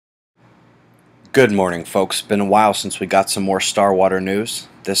Good morning, folks. Been a while since we got some more Starwater news.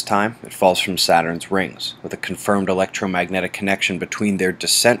 This time, it falls from Saturn's rings, with a confirmed electromagnetic connection between their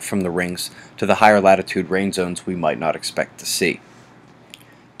descent from the rings to the higher latitude rain zones we might not expect to see.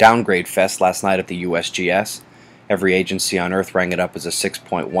 Downgrade fest last night at the USGS. Every agency on Earth rang it up as a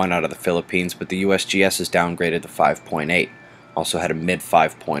 6.1 out of the Philippines, but the USGS is downgraded to 5.8. Also had a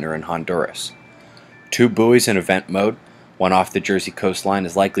mid-5-pointer in Honduras. 2 buoys in event mode. One off the Jersey coastline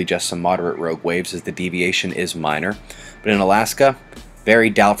is likely just some moderate rogue waves as the deviation is minor. But in Alaska,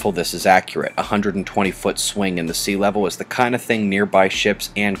 very doubtful this is accurate. A 120-foot swing in the sea level is the kind of thing nearby ships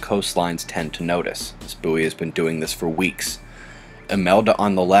and coastlines tend to notice. This buoy has been doing this for weeks. Imelda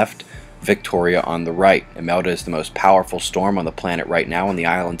on the left, Victoria on the right. Imelda is the most powerful storm on the planet right now, and the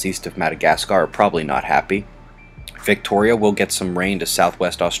islands east of Madagascar are probably not happy. Victoria will get some rain to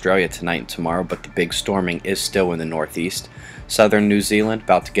southwest Australia tonight and tomorrow, but the big storming is still in the northeast. Southern New Zealand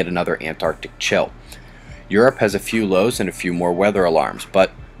about to get another Antarctic chill. Europe has a few lows and a few more weather alarms,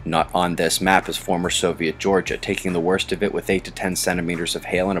 but not on this map is former Soviet Georgia, taking the worst of it with 8 to 10 centimeters of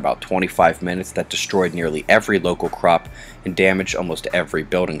hail in about 25 minutes that destroyed nearly every local crop and damaged almost every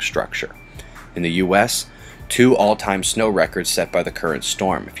building structure. In the U.S., 2 all-time snow records set by the current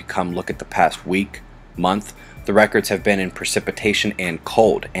storm. If you come look at the past week, month, the records have been in precipitation and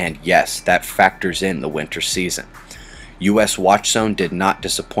cold, and yes, that factors in the winter season. U.S. watch zone did not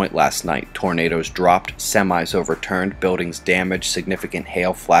disappoint last night. Tornadoes dropped, semis overturned, buildings damaged, significant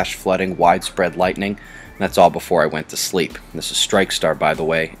hail, flash flooding, widespread lightning. And that's all before I went to sleep. This is Strike Star, by the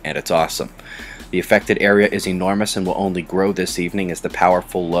way, and it's awesome. The affected area is enormous and will only grow this evening as the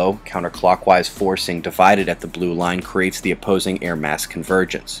powerful low, counterclockwise forcing divided at the blue line creates the opposing air mass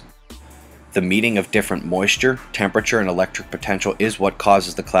convergence. The meeting of different moisture, temperature, and electric potential is what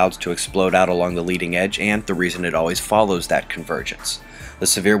causes the clouds to explode out along the leading edge and the reason it always follows that convergence. The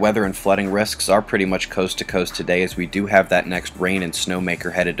severe weather and flooding risks are pretty much coast to coast today as we do have that next rain and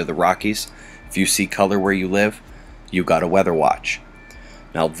snowmaker headed to the Rockies. If you see color where you live, you got a weather watch.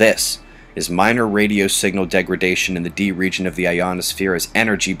 Now this is minor radio signal degradation in the D region of the ionosphere as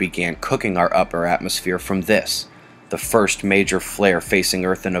energy began cooking our upper atmosphere from this, the first major flare facing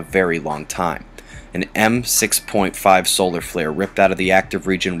Earth in a very long time. An M6.5 solar flare ripped out of the active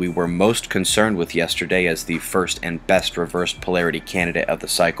region we were most concerned with yesterday as the first and best reversed polarity candidate of the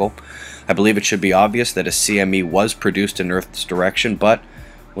cycle. I believe it should be obvious that a CME was produced in Earth's direction, but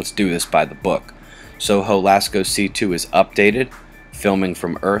let's do this by the book. Soho Lasco C2 is updated, filming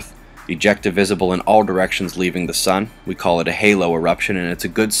from Earth, ejecta visible in all directions leaving the sun. We call it a halo eruption, and it's a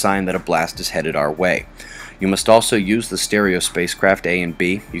good sign that a blast is headed our way. You must also use the stereo spacecraft A and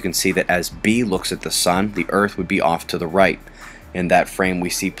B. You can see that as B looks at the sun, the Earth would be off to the right. In that frame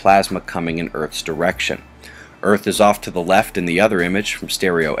we see plasma coming in Earth's direction. Earth is off to the left in the other image from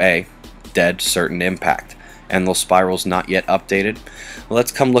stereo A. Dead certain impact. Enlil spirals not yet updated.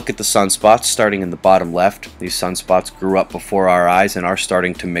 Let's come look at the sunspots starting in the bottom left. These sunspots grew up before our eyes and are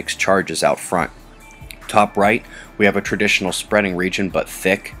starting to mix charges out front. Top right, we have a traditional spreading region but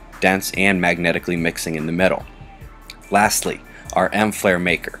thick, dense, and magnetically mixing in the middle. Lastly, our M flare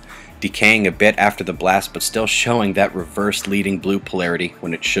maker, decaying a bit after the blast but still showing that reverse leading blue polarity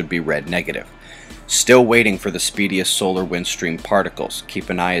when it should be red negative. Still waiting for the speediest solar wind stream particles. Keep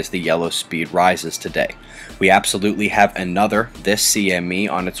an eye as the yellow speed rises today. We absolutely have another, this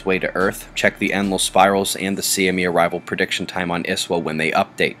CME, on its way to Earth. Check the Enlil spirals and the CME arrival prediction time on ISWA when they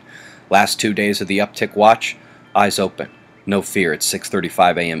update. Last 2 days of the uptick watch, eyes open. No fear, it's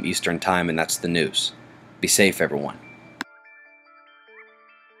 6:35 a.m. Eastern Time, and that's the news. Be safe, everyone.